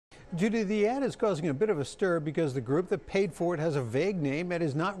Judy, the ad is causing a bit of a stir because the group that paid for it has a vague name and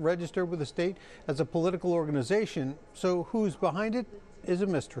is not registered with the state as a political organization. So who's behind it is a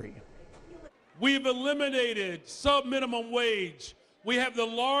mystery. We've eliminated sub-minimum wage. We have the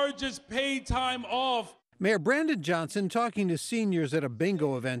largest paid time off. Mayor Brandon Johnson talking to seniors at a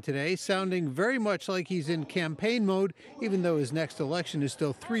bingo event today, sounding very much like he's in campaign mode, even though his next election is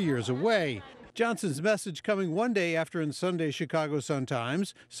still 3 years away. Johnson's message coming one day after in Sunday's Chicago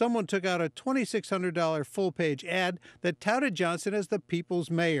Sun-Times, someone took out a $2,600 full-page ad that touted Johnson as the people's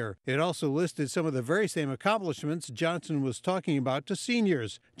mayor. It also listed some of the very same accomplishments Johnson was talking about to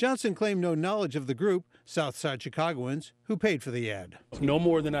seniors. Johnson claimed no knowledge of the group, Southside Chicagoans, who paid for the ad. No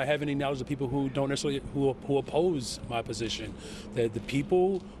more than I have any knowledge of people who don't necessarily who oppose my position. That the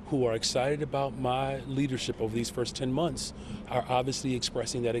people who are excited about my leadership over these first 10 months are obviously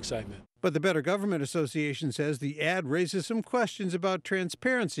expressing that excitement. But the Better Government Association says the ad raises some questions about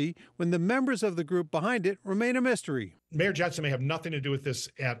transparency when the members of the group behind it remain a mystery. Mayor Johnson may have nothing to do with this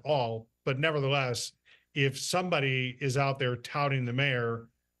at all, but nevertheless, if somebody is out there touting the mayor,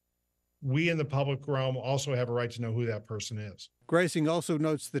 we in the public realm also have a right to know who that person is. Greising also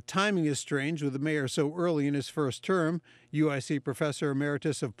notes the timing is strange with the mayor so early in his first term. UIC Professor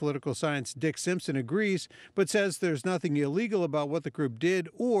Emeritus of Political Science Dick Simpson agrees, but says there's nothing illegal about what the group did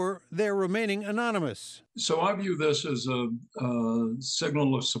or they're remaining anonymous. So I view this as a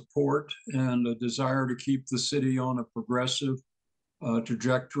signal of support and a desire to keep the city on a progressive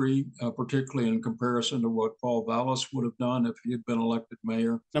trajectory, particularly in comparison to what Paul Vallas would have done if he had been elected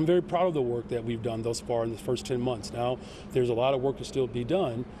mayor. I'm very proud of the work that we've done thus far in the first 10 months. Now, there's a lot of work to still be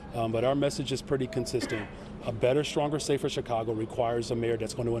done, but our message is pretty consistent. A better, stronger, safer Chicago requires a mayor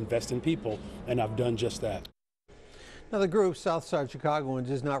that's going to invest in people, and I've done just that. Now, the group, Southside Chicagoans,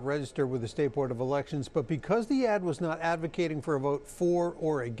 is not registered with the State Board of Elections, but because the ad was not advocating for a vote for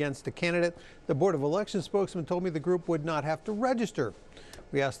or against a candidate, the Board of Elections spokesman told me the group would not have to register.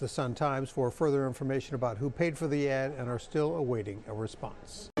 We asked the Sun-Times for further information about who paid for the ad and are still awaiting a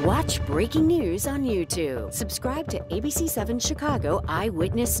response. Watch breaking news on YouTube. Subscribe to ABC7 Chicago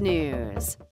Eyewitness News.